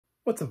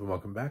What's up and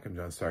welcome back. I'm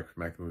John Stark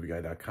from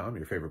MacTheMovieGuy.com,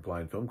 your favorite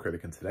blind film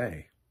critic, and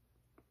today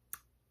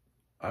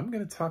I'm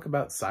going to talk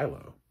about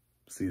Silo,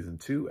 Season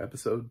 2,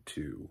 Episode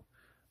 2.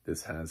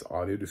 This has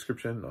audio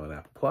description on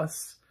Apple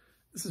Plus.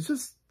 This is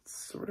just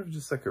sort of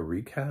just like a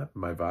recap,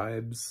 my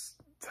vibes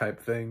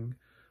type thing.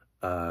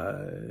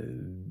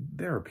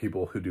 There are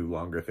people who do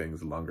longer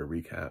things, longer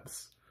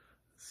recaps.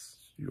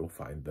 You'll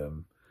find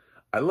them.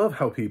 I love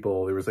how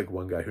people, there was like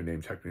one guy who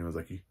name checked me and was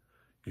like,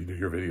 you know,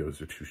 your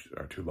videos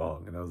are too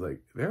long. And I was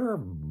like, there are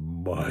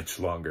much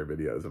longer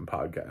videos and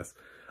podcasts.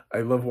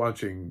 I love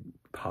watching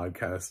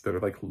podcasts that are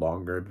like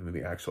longer than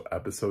the actual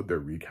episode they're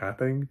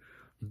recapping.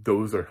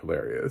 Those are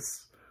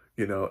hilarious,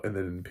 you know? And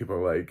then people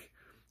are like,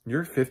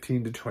 your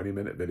 15 to 20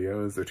 minute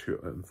videos are too,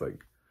 and it's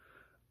like,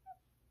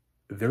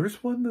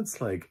 there's one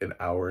that's like an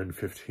hour and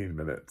 15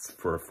 minutes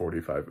for a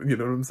 45, you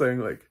know what I'm saying?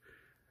 Like,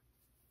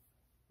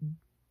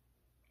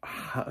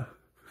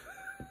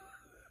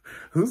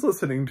 who's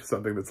listening to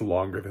something that's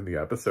longer than the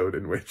episode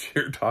in which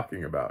you're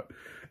talking about?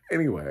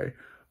 Anyway,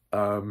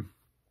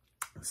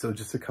 so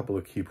just a couple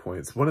of key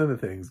points. One of the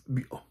things,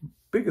 the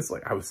biggest,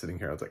 like, I was sitting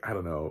here, I was like, I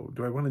don't know,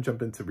 do I want to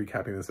jump into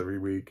recapping this every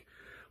week?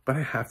 But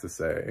I have to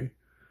say,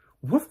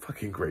 what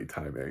fucking great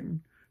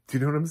timing. Do you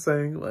know what I'm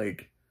saying?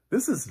 Like,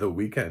 this is the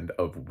weekend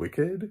of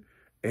Wicked,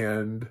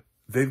 and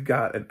they've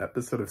got an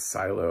episode of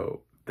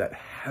Silo that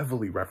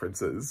heavily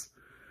references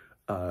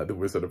The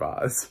Wizard of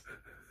Oz.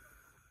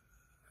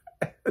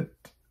 And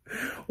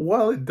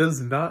while it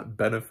does not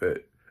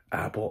benefit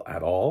Apple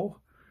at all,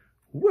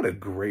 what a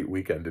great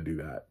weekend to do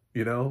that.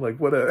 You know, like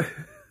what a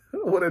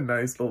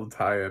nice little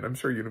tie-in. I'm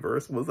sure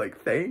Universal was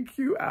like, thank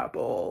you,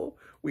 Apple.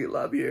 We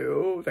love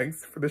you.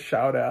 Thanks for the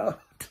shout out.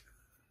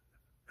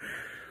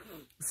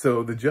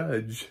 So the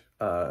judge,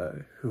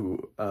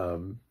 who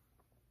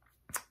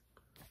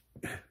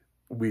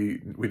we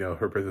know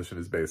her position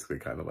is basically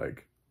kind of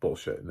like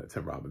bullshit and that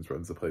Tim Robbins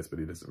runs the place, but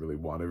he doesn't really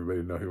want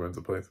everybody to know he runs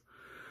the place.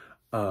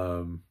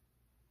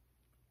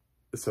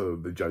 So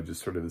the judge is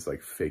sort of this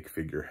like fake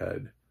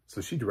figurehead. So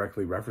she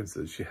directly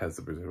references, she has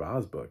the Wizard of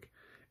Oz book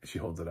and she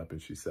holds it up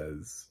and she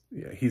says,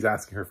 yeah, he's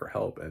asking her for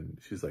help. And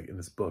she's like, in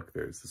this book,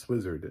 there's this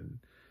wizard and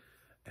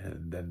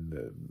then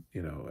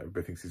you know,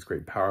 everybody thinks he's great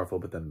and powerful,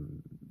 but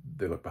then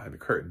they look behind the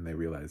curtain and they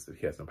realize that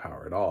he has no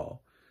power at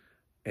all.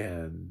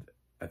 And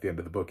at the end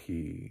of the book,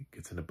 he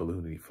gets in a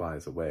balloon and he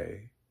flies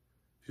away.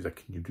 She's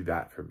like, can you do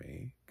that for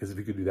me? Because if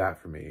you could do that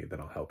for me,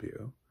 then I'll help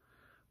you.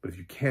 But if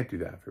you can't do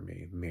that for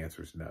me, then the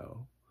answer is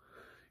no.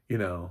 You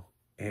know,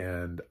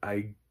 and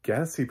I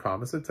guess he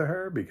promised it to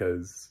her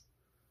because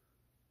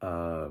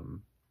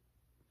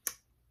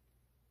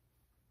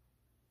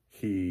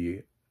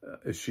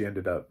she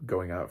ended up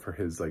going out for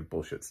his like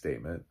bullshit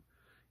statement,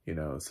 you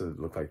know, so it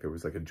looked like there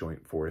was like a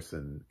joint force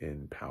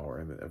in power,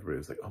 and everybody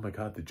was like, oh my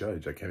God, the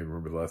judge, I can't even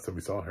remember the last time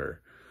we saw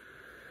her.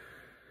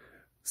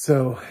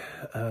 So,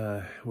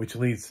 which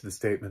leads to the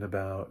statement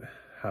about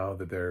how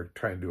that they're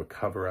trying to do a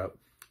cover up.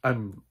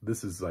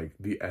 This is like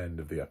the end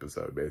of the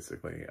episode,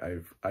 basically.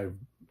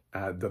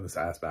 I've done this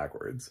ass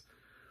backwards.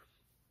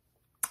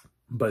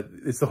 But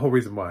it's the whole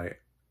reason why,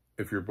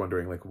 if you're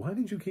wondering, like, why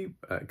did you keep,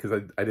 because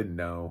I didn't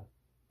know.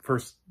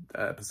 First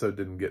episode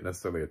didn't get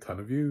necessarily a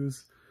ton of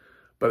views,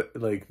 but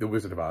like the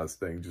Wizard of Oz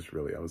thing just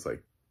really, I was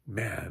like,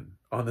 man,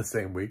 on the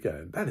same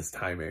weekend, that is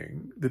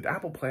timing. Did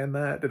Apple plan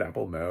that? Did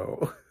Apple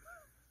know?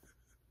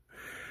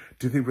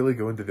 Do they really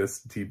go into this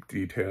deep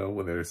detail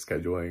when they're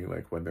scheduling,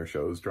 like when their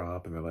shows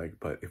drop and they're like,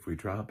 but if we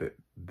drop it,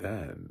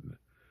 then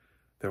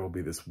there will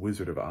be this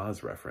Wizard of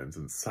Oz reference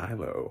in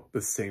Silo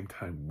the same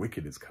time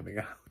Wicked is coming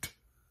out.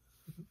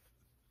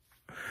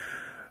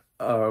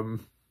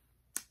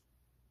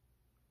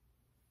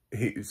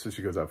 So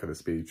she goes out for the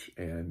speech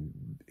and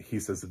he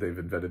says that they've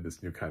invented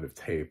this new kind of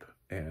tape,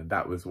 and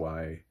that was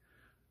why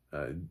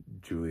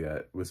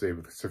Juliette was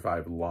able to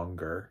survive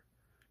longer,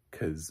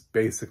 because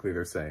basically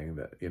they're saying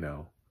that, you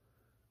know,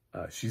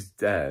 she's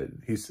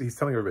dead. He's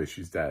telling everybody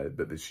she's dead,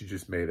 but that she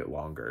just made it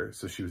longer.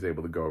 So she was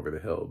able to go over the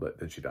hill, but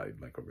then she died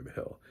like over the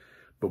hill.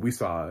 But he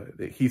saw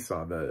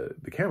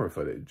the camera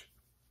footage,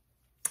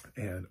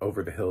 and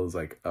over the hill is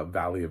like a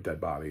valley of dead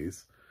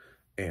bodies.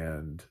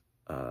 And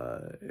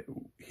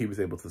he was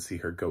able to see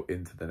her go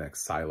into the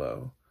next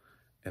silo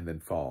and then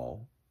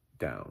fall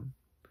down.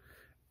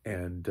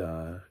 And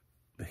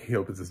he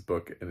opens his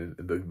book and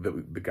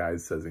the guy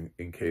says,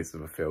 in case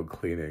of a failed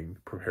cleaning,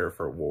 prepare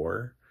for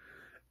war.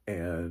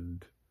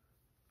 And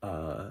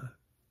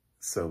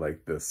so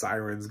like the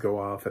sirens go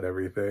off and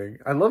everything.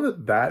 I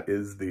love that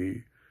is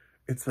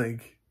it's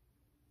like,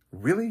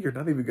 really? You're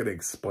not even going to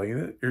explain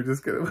it? You're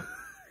just going to,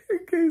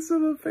 in case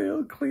of a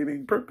failed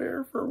cleaning,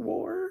 prepare for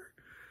war?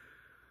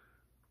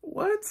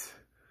 What?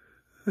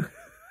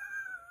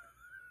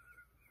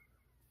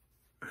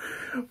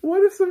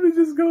 What if somebody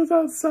just goes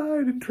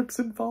outside and trips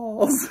and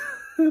falls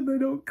and they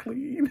don't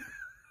clean?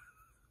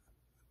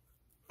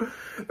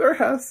 There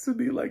has to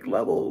be like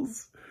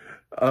levels.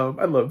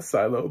 I love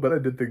Silo, but I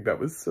did think that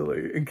was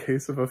silly. In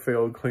case of a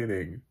failed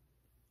cleaning.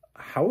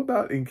 How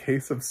about in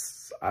case of,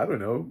 I don't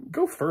know,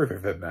 go further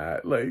than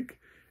that. Like,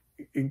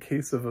 in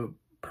case of a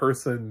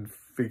person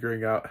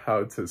figuring out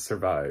how to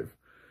survive,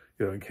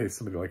 you know, in case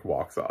somebody like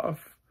walks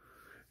off,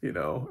 you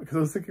know, because I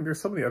was thinking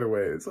there's so many other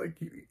ways. Like,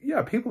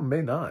 yeah, people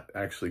may not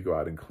actually go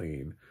out and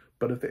clean,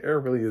 but if the air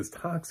really is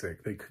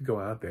toxic, they could go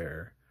out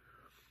there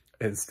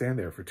and stand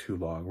there for too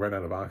long, run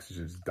out of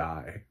oxygen, just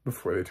die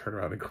before they turn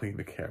around and clean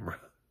the camera.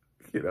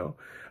 You know,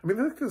 I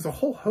mean, there's a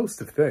whole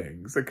host of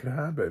things that can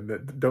happen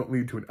that don't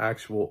lead to an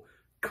actual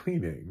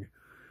cleaning,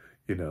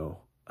 you know,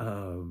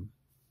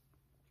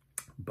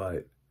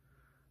 but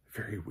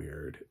very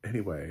weird.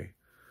 Anyway,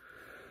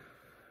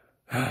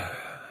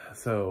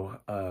 so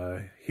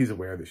he's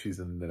aware that she's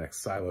in the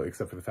next silo,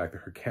 except for the fact that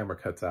her camera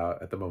cuts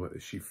out at the moment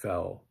that she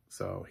fell.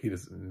 So he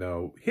doesn't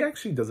know. He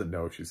actually doesn't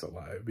know if she's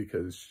alive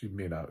because she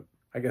may not.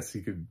 I guess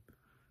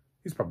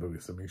he's probably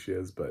assuming she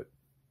is, but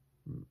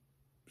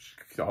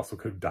she also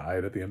could have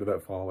died at the end of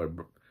that fall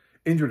or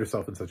injured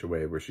herself in such a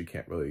way where she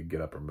can't really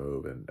get up or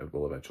move and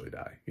will eventually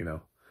die, you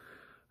know?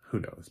 Who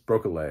knows?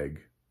 Broke a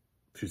leg.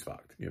 She's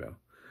fucked, you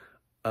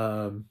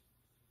know?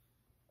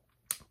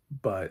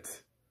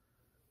 But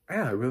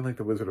yeah, I really like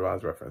the Wizard of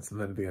Oz reference.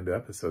 And then at the end of the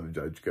episode, the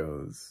judge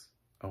goes,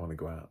 I want to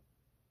go out.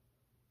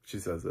 She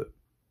says it.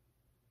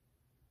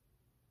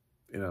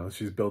 You know,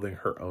 she's building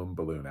her own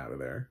balloon out of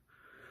there.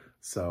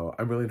 So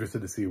I'm really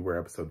interested to see where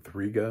episode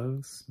 3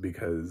 goes,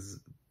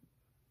 because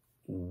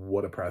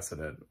what a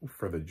precedent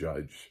for the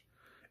judge.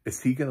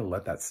 Is he going to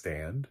let that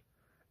stand?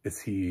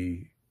 Is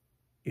he,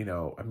 you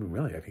know, I mean,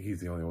 really, I think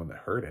he's the only one that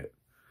heard it.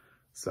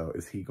 So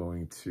is he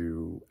going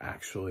to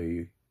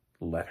actually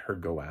let her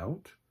go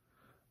out?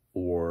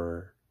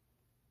 Or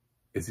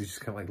is he just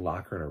kind of like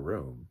lock her in a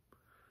room?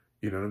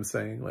 You know what I'm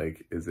saying?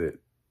 Like, is it,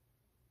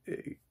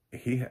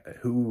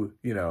 who,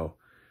 you know,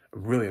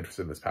 I'm really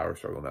interested in this power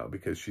struggle now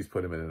because she's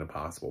put him in an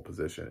impossible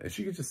position. And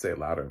she could just say it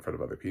louder in front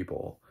of other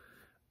people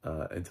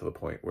until the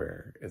point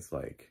where it's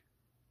like,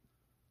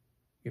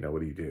 you know,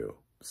 what do you do?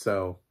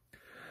 So,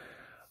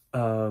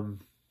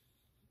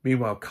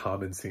 meanwhile,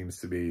 Common seems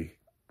to be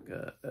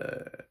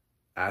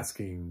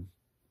asking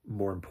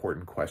more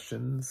important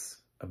questions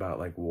about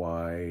like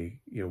why,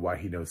 you know, why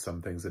he knows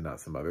some things and not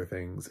some other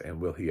things.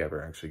 And will he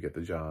ever actually get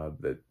the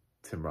job that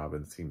Tim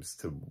Robbins seems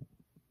to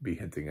be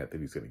hinting at that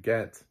he's going to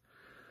get?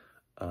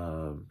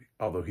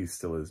 Although he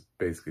still is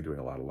basically doing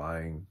a lot of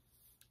lying.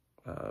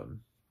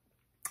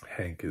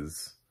 Hank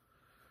is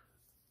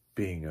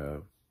being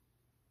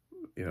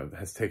you know,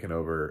 has taken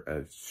over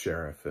as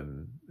sheriff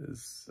and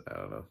is, I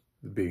don't know,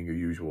 being a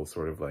usual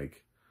sort of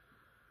like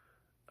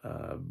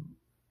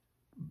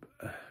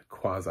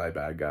quasi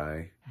bad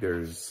guy.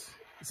 There's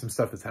some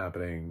stuff that's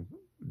happening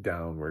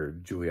down where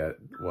Juliette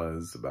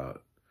was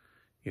about,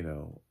 you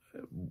know,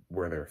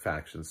 where there are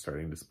factions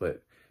starting to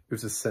split.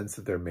 There's a sense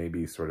that there may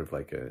be sort of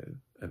like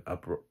an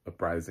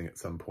uprising at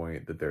some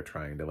point that they're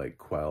trying to like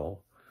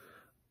quell.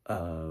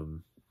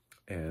 And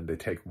they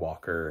take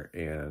Walker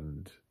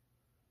and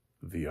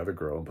the other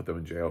girl and put them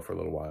in jail for a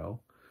little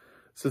while.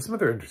 So some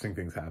other interesting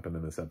things happen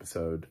in this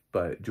episode,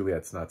 but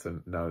Juliette's not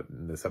in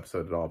this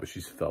episode at all, but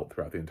she's felt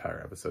throughout the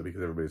entire episode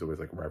because everybody's always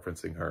like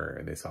referencing her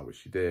and they saw what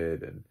she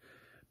did. And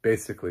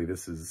basically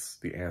this is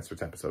the answer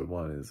to episode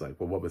 1 is like,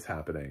 well, what was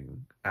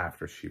happening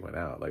after she went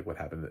out? Like what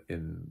happened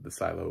in the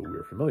silo we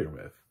were familiar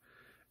with?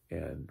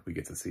 And we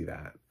get to see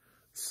that.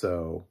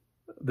 So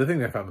the thing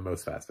that I found the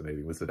most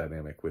fascinating was the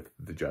dynamic with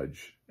the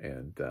judge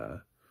and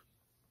the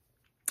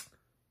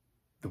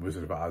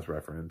Wizard of Oz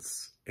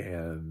reference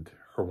and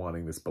her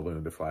wanting this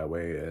balloon to fly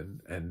away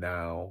in. And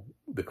now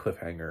the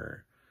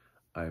cliffhanger,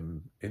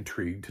 I'm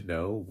intrigued to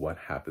know what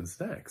happens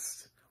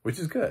next, which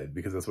is good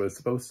because that's what it's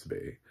supposed to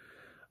be.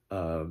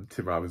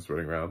 Tim Robbins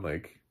running around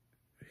like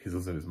he's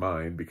losing his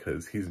mind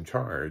because he's in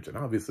charge. And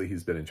obviously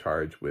he's been in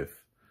charge with,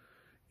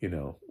 you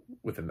know,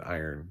 with an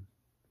iron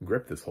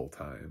grip this whole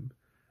time.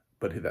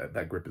 But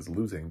that grip is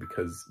losing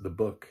because the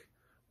book,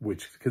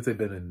 because they've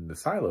been in the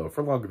silo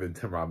for longer than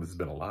Tim Robbins has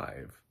been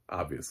alive,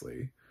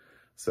 obviously.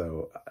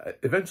 So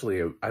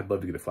eventually I'd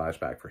love to get a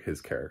flashback for his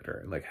character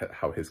and like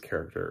how his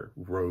character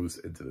rose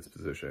into this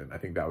position. I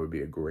think that would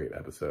be a great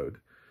episode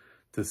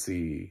to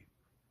see,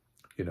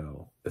 you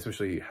know,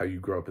 especially how you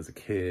grow up as a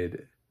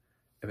kid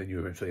and then you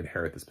eventually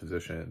inherit this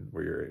position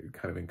where you're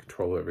kind of in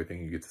control of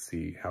everything. You get to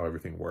see how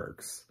everything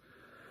works.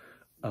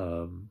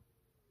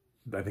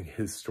 I think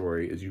his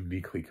story is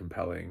uniquely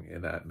compelling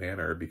in that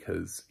manner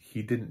because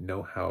he didn't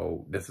know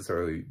how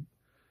necessarily,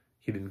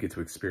 he didn't get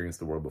to experience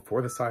the world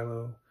before the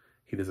silo.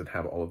 He doesn't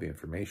have all of the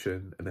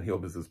information. And then he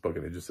opens this book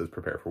and it just says,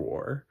 prepare for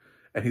war.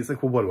 And he's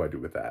like, well, what do I do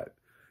with that?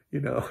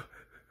 You know,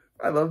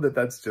 I love that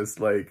that's just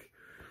like,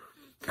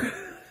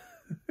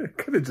 it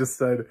could have just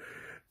said,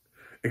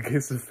 in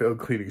case of failed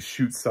cleaning,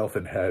 shoot self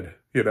in head,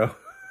 you know?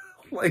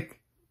 Like,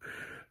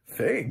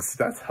 thanks,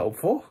 that's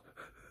helpful.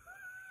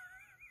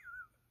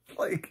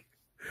 Like,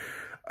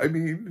 I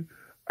mean,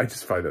 I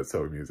just find that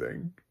so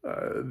amusing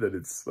that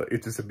it's like,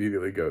 it just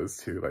immediately goes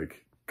to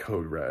like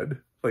code red.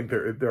 Like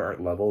there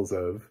aren't levels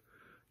of,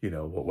 you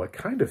know, well, what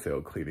kind of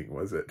failed cleaning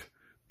was it?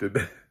 Did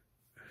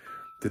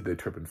they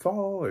trip and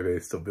fall? Are they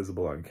still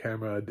visible on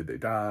camera? Did they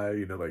die?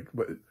 You know, like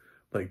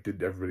Like,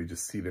 did everybody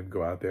just see them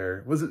go out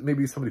there? Was it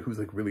maybe somebody who's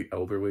like really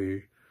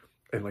elderly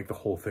and like the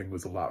whole thing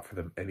was a lot for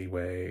them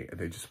anyway and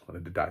they just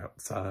wanted to die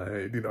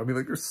outside? You know, I mean,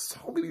 like there's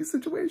so many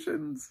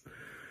situations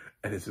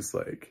and it's just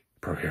like,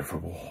 prepare for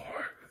war.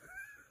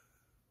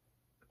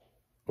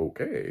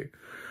 Okay.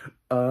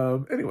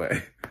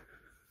 Anyway.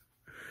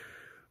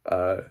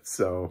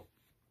 So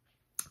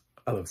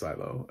I love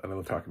Silo and I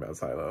love talking about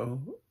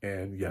Silo.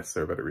 And yes,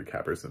 there are better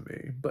recappers than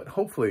me, but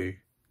hopefully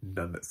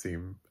none that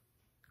seem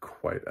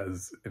quite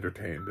as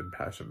entertained and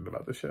passionate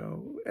about the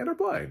show and are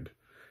blind.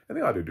 And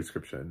the audio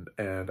description.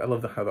 And I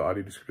love how the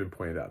audio description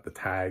pointed out the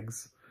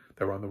tags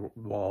that were on the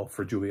wall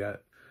for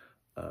Juliette,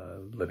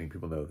 letting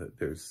people know that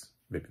there's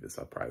maybe this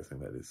uprising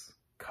that is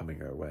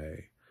coming our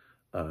way.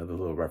 The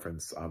little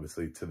reference,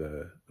 obviously, to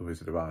the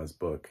Wizard of Oz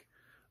book.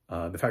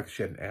 The fact that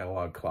she had an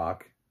analog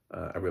clock,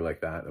 I really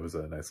like that. That was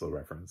a nice little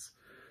reference.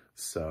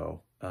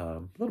 So,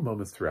 little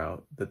moments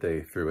throughout that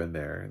they threw in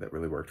there that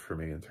really worked for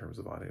me in terms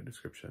of audio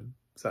description.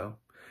 So,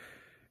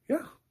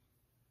 yeah,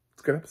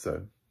 it's a good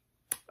episode.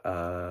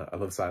 I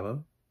love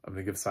Silo. I'm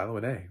going to give Silo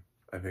an A.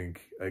 I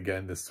think,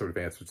 again, this sort of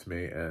answered to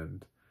me.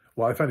 And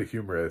while I find it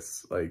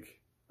humorous, like,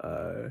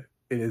 it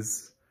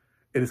is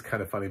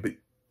kind of funny, but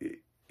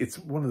it's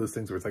one of those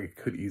things where it's like it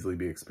could easily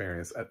be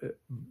experienced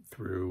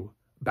through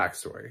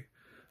backstory.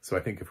 So I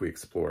think if we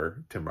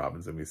explore Tim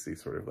Robbins and we see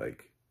sort of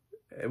like,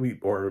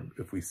 or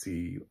if we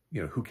see,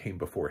 you know, who came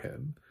before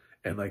him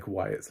and like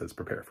why it says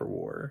prepare for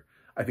war,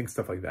 I think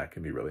stuff like that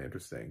can be really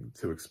interesting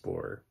to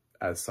explore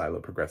as Silo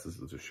progresses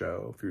as a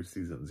show through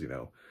seasons, you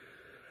know,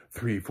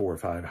 3, 4,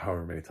 5,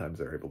 however many times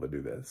they're able to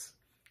do this.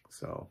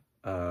 So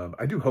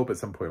I do hope at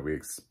some point we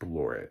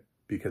explore it,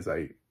 because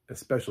I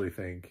especially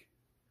think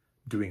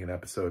doing an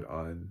episode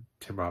on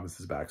Tim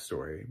Robbins'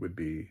 backstory would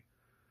be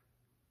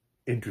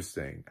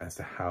interesting as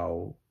to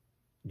how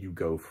you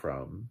go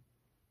from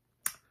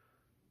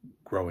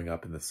growing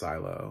up in the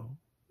silo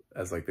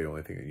as like the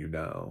only thing that you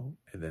know,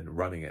 and then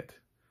running it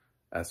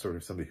as sort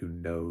of somebody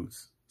who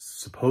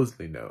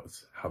supposedly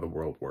knows how the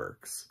world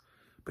works,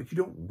 but you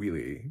don't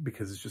really,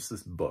 because it's just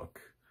this book,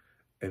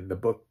 and the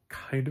book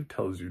kind of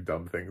tells you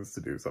dumb things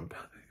to do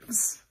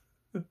sometimes.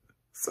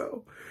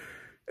 So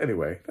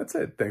anyway, that's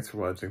it. Thanks for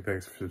watching.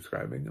 Thanks for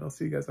subscribing, and I'll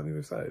see you guys on the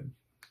other side.